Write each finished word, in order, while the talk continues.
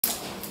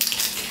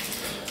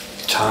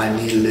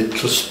Tiny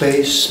little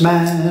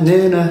spaceman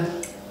in a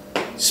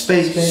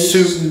space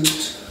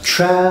suit,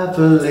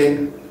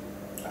 travelling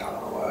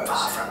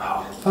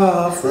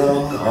far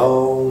from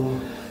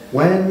home.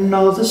 When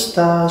all the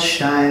stars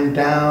shine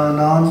down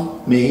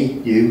on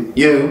me, you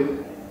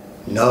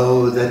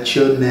know that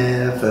you're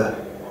never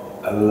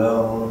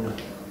alone.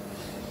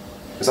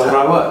 Is that the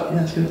right word? Yeah,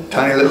 that's good.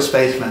 Tiny little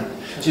spaceman.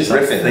 Just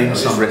riffing then.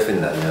 Just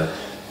riffing then.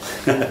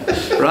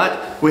 Yeah.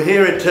 Right, we're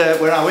here at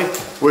where are we?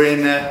 We're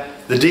in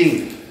the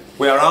Dean.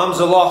 We are arms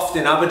aloft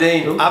in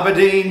Aberdeen.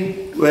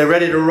 Aberdeen. We're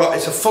ready to rock.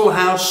 It's a full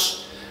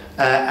house,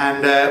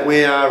 and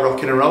we are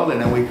rocking and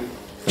rolling. And we've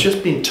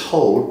just been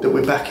told that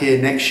we're back here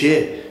next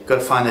year. Got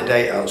to find the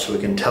date out so we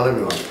can tell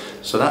everyone.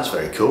 So that's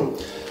very cool.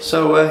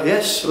 So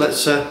yes,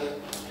 let's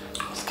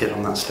get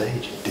on that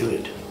stage and do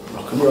it.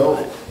 Rock and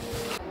roll.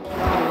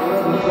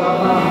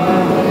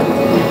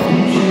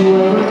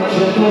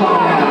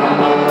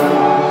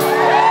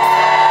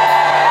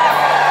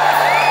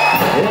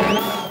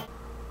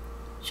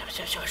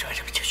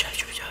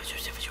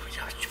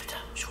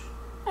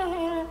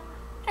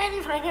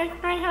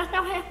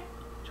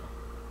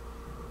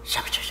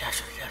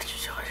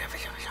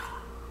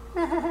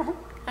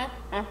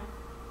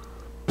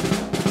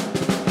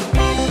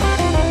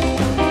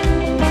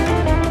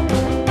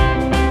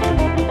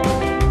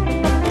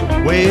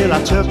 Well,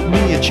 I took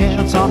me a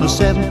chance on the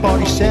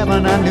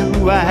 747. I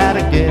knew I had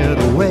to get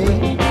away.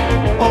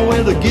 Oh,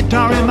 with a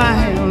guitar in my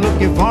hand,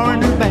 looking for a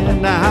new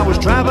band. I was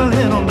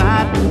traveling all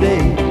night and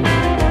day.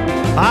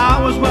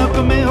 I was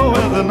welcomed in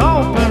with an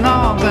open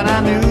arms, and I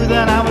knew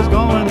that I was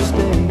going to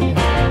stay.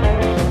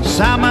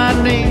 Signed my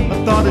name,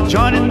 I thought of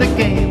joining the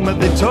game, but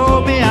they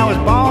told me I was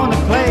born to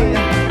play.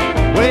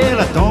 Well,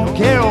 I don't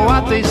care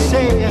what they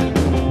say,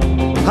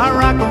 I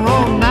rock and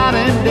roll night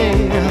and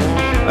day.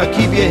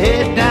 Keep your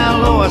head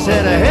down low, I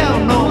said, hell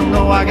no,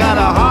 no, I got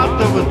a heart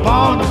that was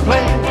born to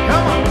play.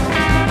 Come on.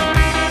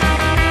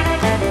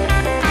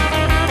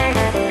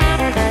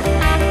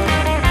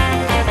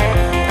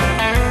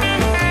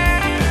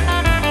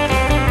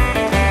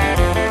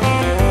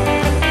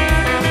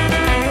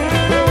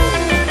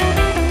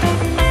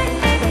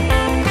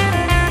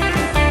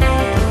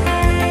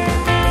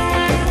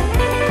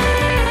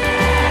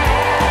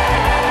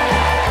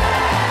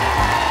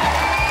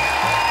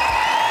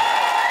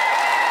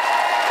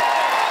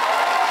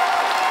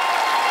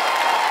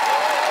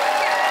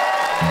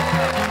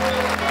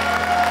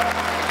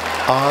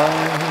 I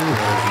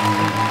love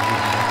you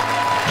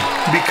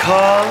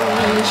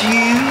because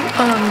you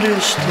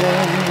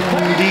understand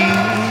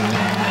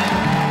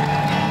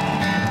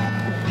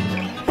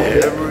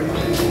every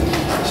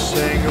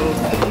single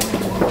thing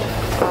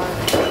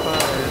I try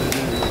to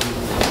do.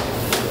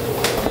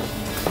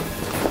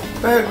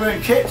 Burger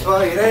and chips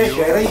while you're there,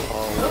 Shelly.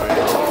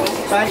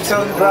 Thanks,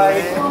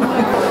 Andre.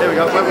 There we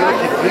go. Where are we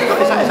looking?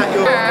 Is that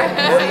your?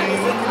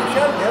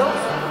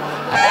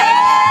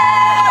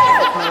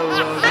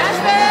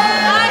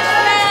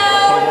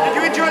 Did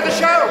you enjoy the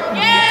show?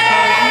 Yeah!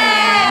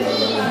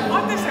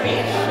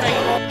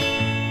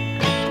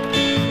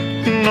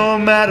 No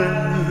matter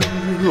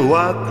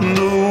what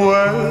the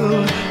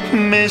world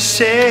may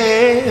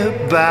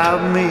say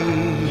about me.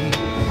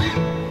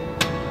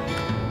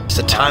 It's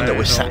the time that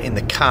we're sat in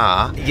the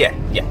car. Yeah.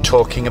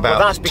 Talking about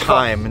Well, that's because,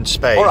 time and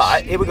space. All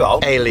right, here we go.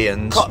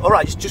 Aliens. All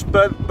right, just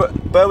bear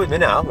with me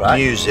now, right?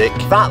 Music.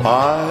 That.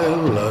 I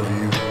love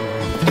you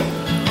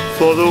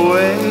for the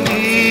way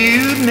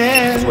you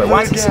never. Wait,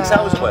 why is it 6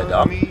 hours away,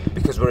 Dom?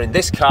 Because we're in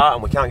this car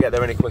and we can't get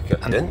there any quicker.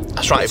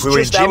 That's right. If we were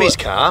in Jimmy's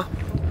car,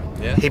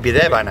 he'd be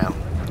there by now.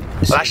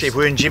 Well, actually, if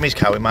we were in Jimmy's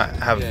car, we might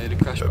have.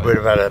 We'd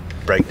have had a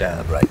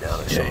breakdown. Or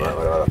something. We'd have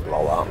had a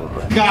blowout,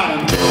 wouldn't we?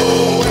 Got him.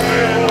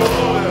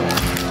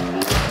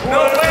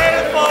 Nowhere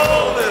to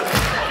fold it.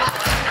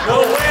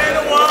 Nowhere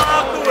to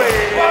walk away.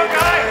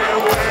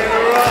 Nowhere to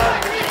run.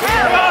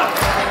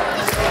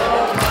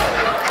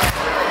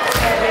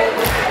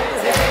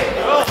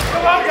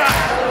 Come on, guys.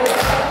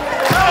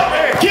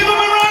 Give him a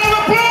round of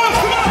applause.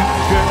 Come on.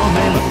 Girl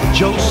named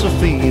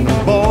Josephine,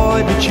 boy,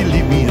 did she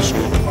leave me a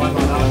school.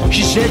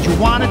 She said, you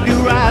want to do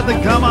right,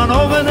 then come on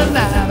over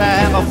tonight. I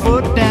have my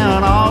foot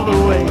down all the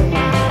way.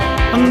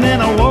 And then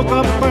I woke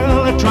up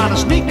early trying to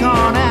sneak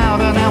on out,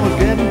 and I was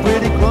getting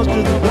pretty close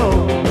to the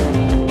door.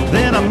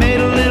 Then I made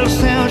a little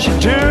sound, she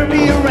turned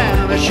me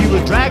around, and she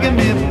was dragging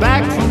me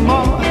back for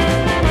more.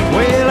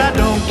 Well, I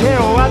don't care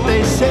what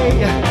they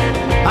say,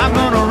 I'm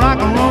gonna rock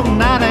and roll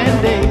night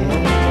and day.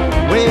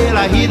 Well,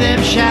 I hear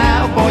them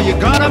shout, boy, you're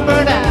gonna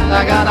burn out.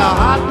 I got a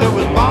heart that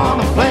was born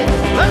to play.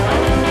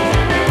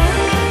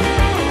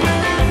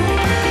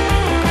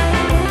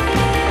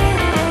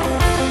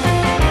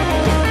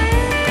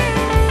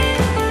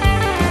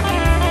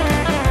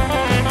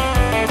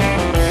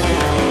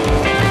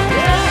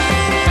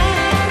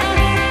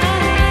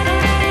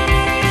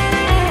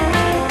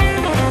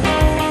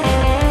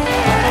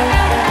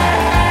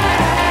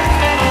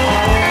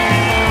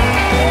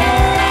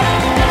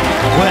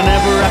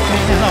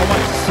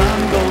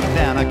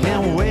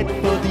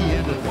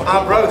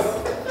 Arbroath.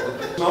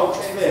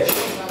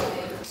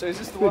 So Is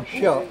this the one?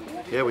 Good shot.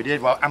 Yeah, we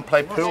did. Well, and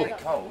played pool.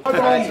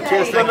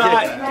 Cheers, thank you.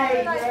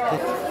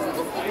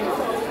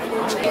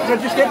 So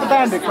just get the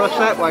band across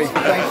that way.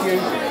 Thank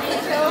you.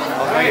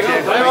 Thank you.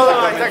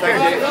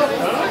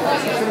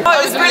 Oh,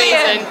 it was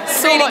brilliant.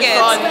 So really much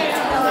fun.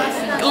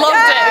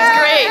 Loved it. It was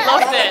great.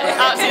 Loved it.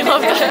 Absolutely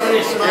loved it.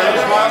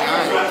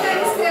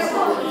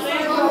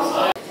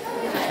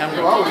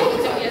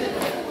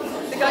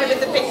 The guy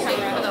with the big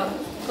camera.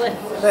 Cliff.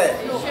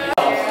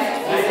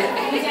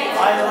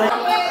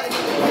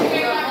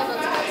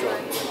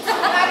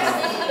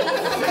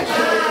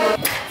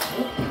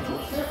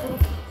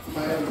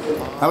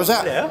 How was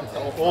that? Yeah,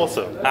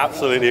 awesome.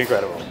 Absolutely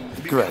incredible.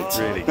 Great.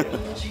 Really good.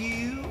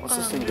 What's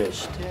this thing do?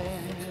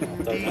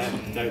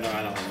 Don't know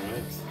how that one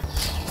works.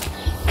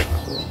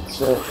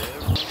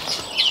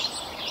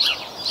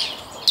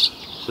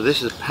 So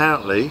this is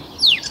apparently,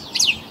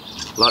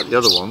 like the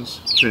other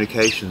ones,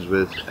 communications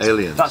with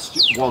aliens. That's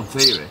just one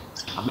theory.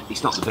 I mean,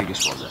 it's not the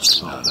biggest one, no.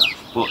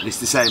 But it's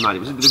the same man. It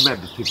was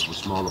maybe people were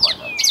smaller like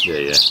that. Yeah,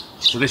 yeah.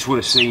 So this would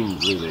have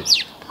seemed really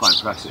quite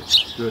impressive.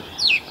 Good.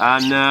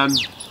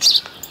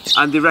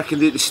 And they reckon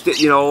that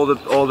you know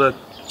all the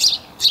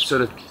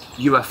sort of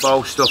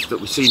UFO stuff that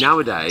we see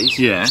nowadays.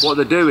 Yeah. What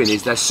they're doing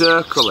is they're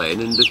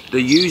circling and they're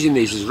using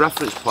these as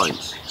reference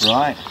points.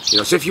 Right. You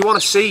know, so if you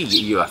want to see a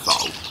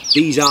UFO,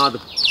 these are the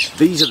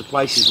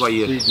places where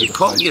you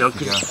come. You know,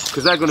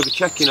 because they're going to be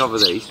checking over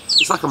these.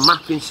 It's like a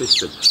mapping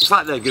system. It's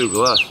like their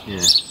Google Earth. Yeah.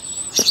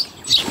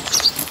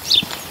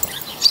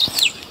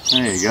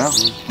 There you go.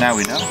 Now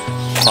we know.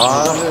 I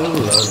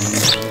love you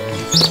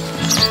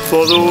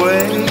for the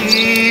way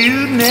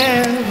you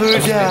never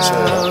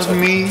doubt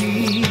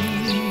me,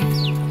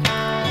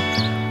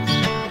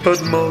 but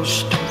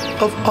most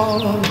of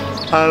all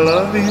I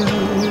love you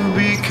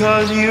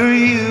because you're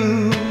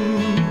you.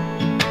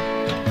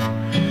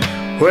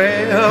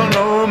 Well,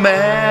 no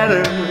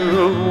matter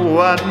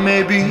what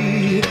may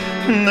be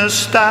the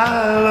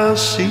style of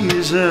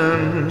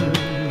season,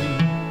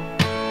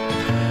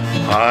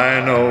 I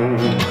know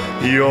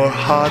your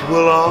heart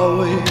will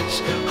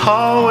always,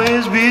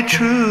 always be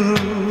true.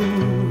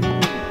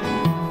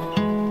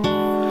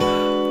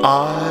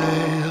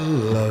 I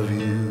love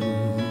you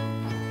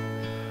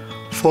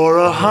for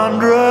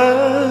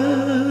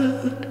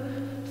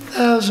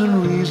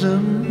 100,000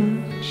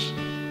 reasons,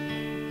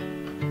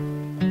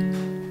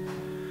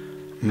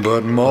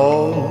 but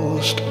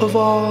most of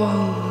all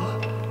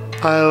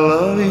I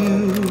love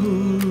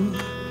you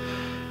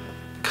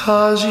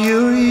 'cause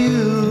you're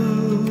you.